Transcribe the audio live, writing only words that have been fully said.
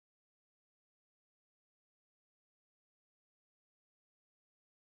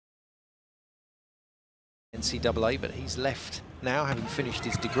NCAA, but he's left now, having finished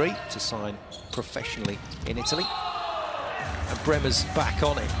his degree, to sign professionally in Italy. And Bremer's back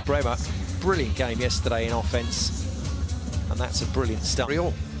on it. Bremer, brilliant game yesterday in offence, and that's a brilliant start.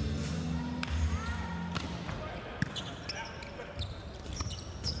 Real.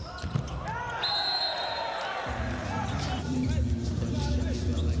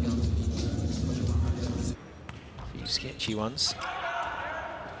 A few sketchy ones.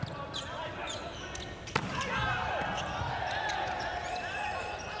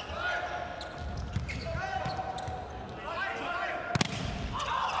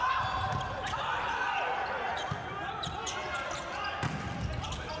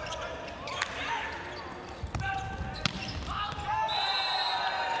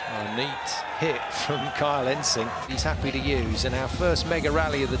 A neat hit from Kyle Ensing. He's happy to use, and our first mega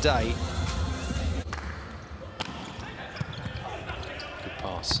rally of the day. Good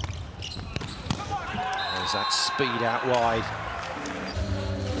pass. There's that speed out wide.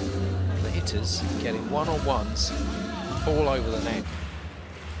 The hitters getting one-on-ones all over the net.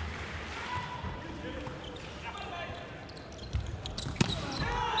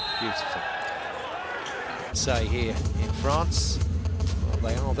 Beautiful. Say here in France.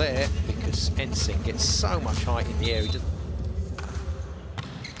 They are there because Ensing gets so much height in the air. He doesn't.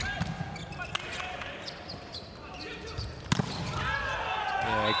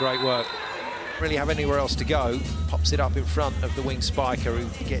 Yeah, great work. Really have anywhere else to go. Pops it up in front of the wing spiker,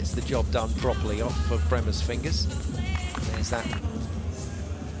 who gets the job done properly off of Bremer's fingers. There's that.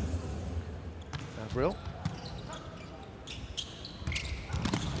 Avril.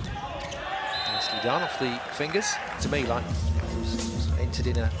 Nicely done off the fingers. To me, like, entered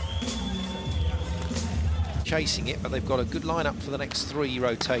in a chasing it, but they've got a good lineup for the next 3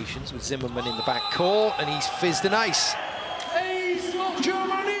 rotations with Zimmerman in the back court, and he's fizzed an ace. Ace of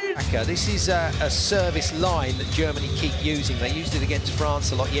Germany! This is a service line that Germany keep using. They used it against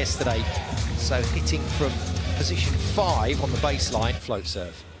France a lot yesterday, so hitting from position 5 on the baseline. Float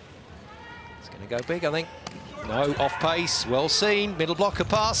serve. It's going to go big, I think. No, off pace, well seen. Middle blocker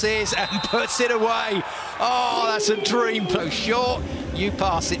passes and puts it away. Oh, that's a dream. So short, you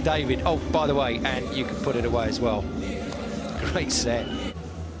pass it, David. Oh, by the way, and you can put it away as well. Great set.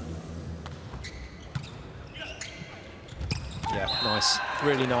 Yeah, nice,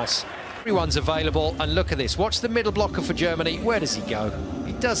 really nice. Everyone's available, and look at this. Watch the middle blocker for Germany. Where does he go?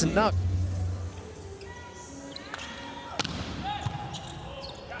 He doesn't know.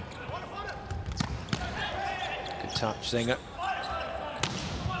 Touch Zinger.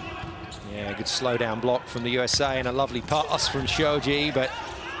 Yeah, good slow down block from the USA and a lovely pass from Shoji, but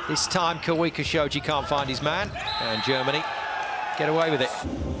this time Kawika Shoji can't find his man, and Germany get away with it.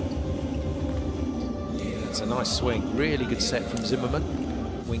 It's a nice swing, really good set from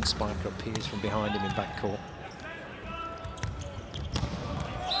Zimmerman. Wing spiker appears from behind him in backcourt.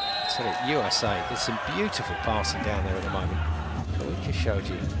 So USA, there's some beautiful passing down there at the moment. Kawika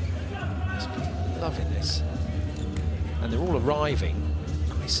Shoji must be loving this. And they're all arriving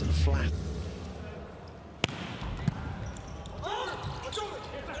nice and flat.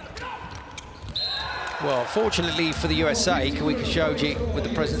 Well, fortunately for the USA, Kawika Shoji with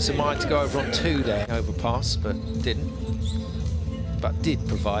the presence of mind to go over on 2 there. Overpass, but didn't. But did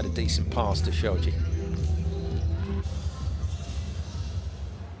provide a decent pass to Shoji.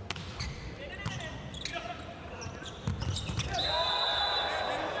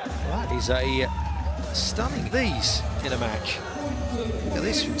 That is a stunning these in a match. Look at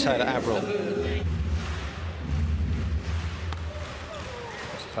this from Taylor Avril.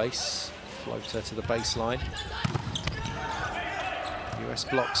 Off pace, floater to the baseline. US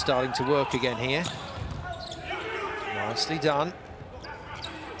block starting to work again here. Nicely done.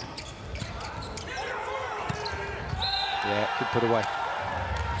 Yeah, good put away.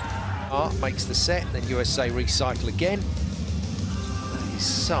 Art makes the set, then USA recycle again. That is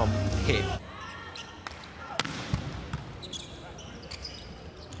some hit.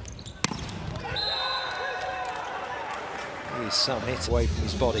 Some hit away from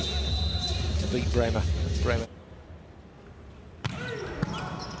his body to beat Bremer.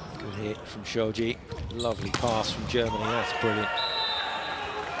 Good hit from Shoji. Lovely pass from Germany. That's brilliant.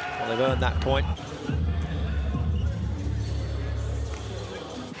 Well, they've earned that point.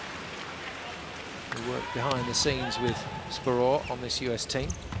 We work behind the scenes with Sparor on this US team.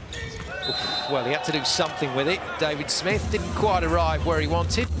 Oof, well, he had to do something with it. David Smith didn't quite arrive where he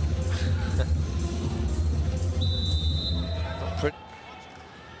wanted.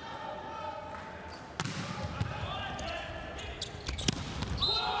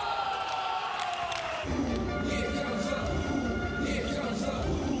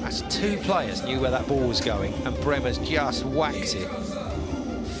 Just two players knew where that ball was going, and Bremer's just whacked it.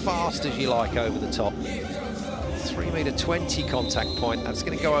 Fast as you like over the top. 3.20 m contact point. That's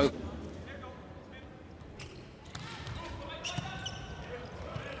going to go over.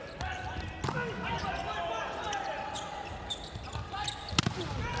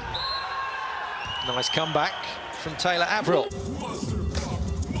 Nice comeback from Taylor Averill.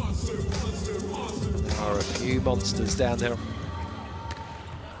 There are a few monsters down there.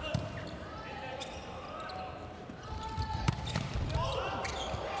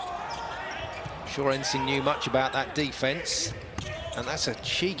 Sure Ensing knew much about that defence, and that's a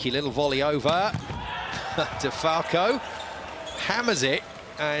cheeky little volley over. DeFalco hammers it,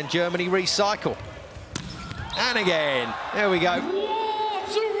 and Germany recycle. And again, there we go.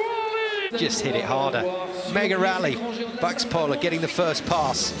 Just hit it harder. Mega rally. Buxpola getting the first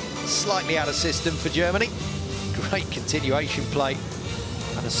pass. Slightly out of system for Germany. Great continuation play,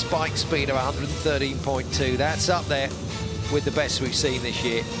 and a spike speed of 113.2. That's up there with the best we've seen this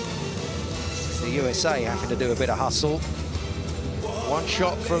year. The USA having to do a bit of hustle. One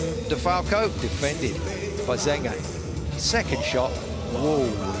shot from DeFalco, defended by Zenga. Second shot, whoa,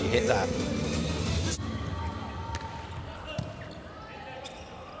 you hit that.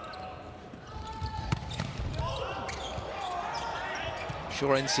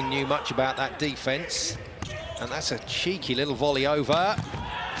 Sure Ensing knew much about that defence, and that's a cheeky little volley over.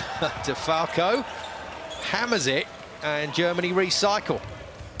 DeFalco hammers it, and Germany recycle.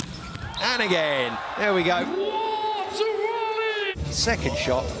 And again, there we go. Second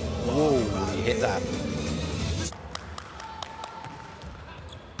shot, whoa, you hit that.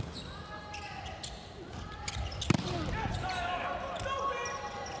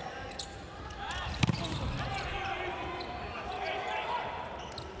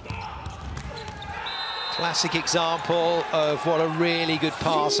 Classic example of what a really good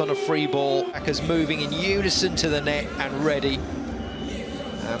pass on a free ball. Attackers moving in unison to the net and ready.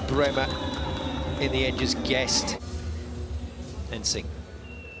 And Bremer, in the end, just guessed. Ensing.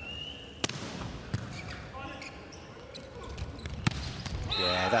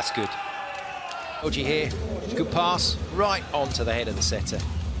 Yeah, that's good. Oji here, good pass, right onto the head of the setter.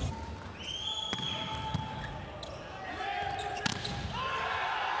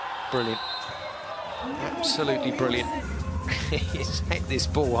 Brilliant. Absolutely brilliant. He's hit this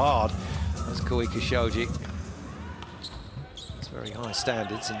ball hard, as Koika showed you. It's very high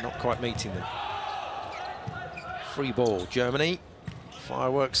standards and not quite meeting them. Free ball, Germany.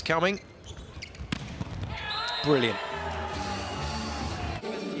 Fireworks coming. Brilliant.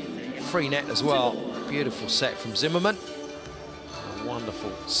 Free net as well. Beautiful set from Zimmerman. A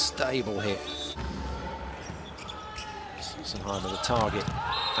wonderful, stable hit. Sossenheimer the target.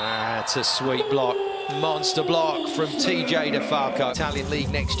 That's a sweet block. Monster block from TJ DeFalco. Italian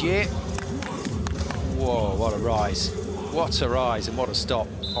League next year. Whoa, what a rise. What a rise and what a stop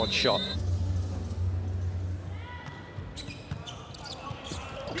on shot.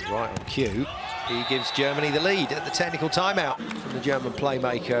 Right on cue. He gives Germany the lead at the technical timeout from the German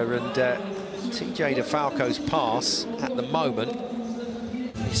playmaker, and TJ DeFalco's pass at the moment,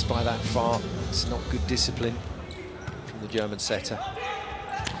 missed by that far. It's not good discipline from the German setter.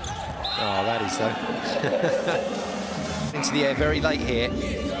 Oh, that is though. Into the air very late here, and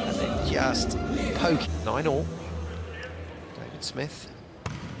then just poking. 9-all. David Smith.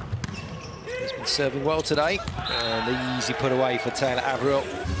 He's been serving well today, and the easy put away for Taylor Averill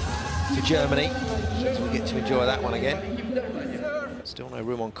for Germany. So we get to enjoy that one again. Still no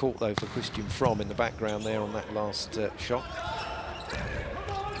room on court though for Christian Fromm in the background there on that last shot.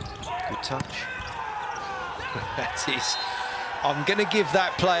 Good touch. That is. I'm going to give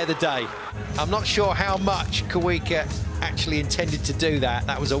that player the day. I'm not sure how much Koika actually intended to do that.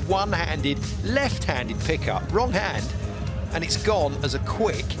 That was a one-handed, left-handed pickup, wrong hand, and it's gone as a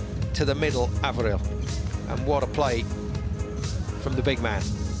quick to the middle Averill. And what a play from the big man.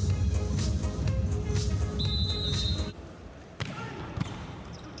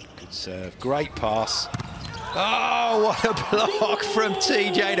 Good serve, great pass. Oh, what a block from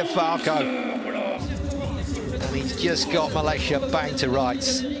TJ DeFalco. And he's just got Malaysia bang to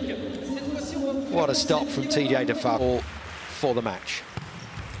rights. What a stop from TJ DeFalco for the match.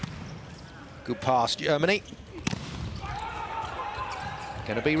 Good pass, Germany.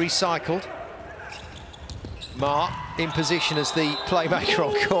 Going to be recycled. Marr in position as the playmaker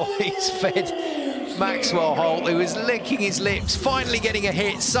on court. He's fed Maxwell Holt, who was licking his lips, finally getting a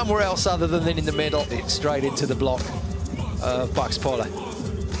hit somewhere else other than in the middle. It's straight into the block of Buxpola.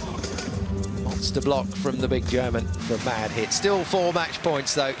 Monster block from the big German for a mad hit. Still 4 match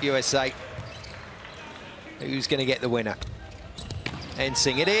points though, USA. Who's going to get the winner?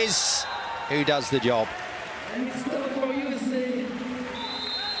 Ensing it is. Who does the job?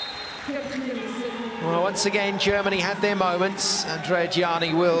 Well, once again, Germany had their moments. Andrea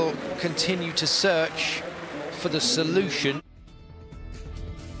Gianni will continue to search for the solution.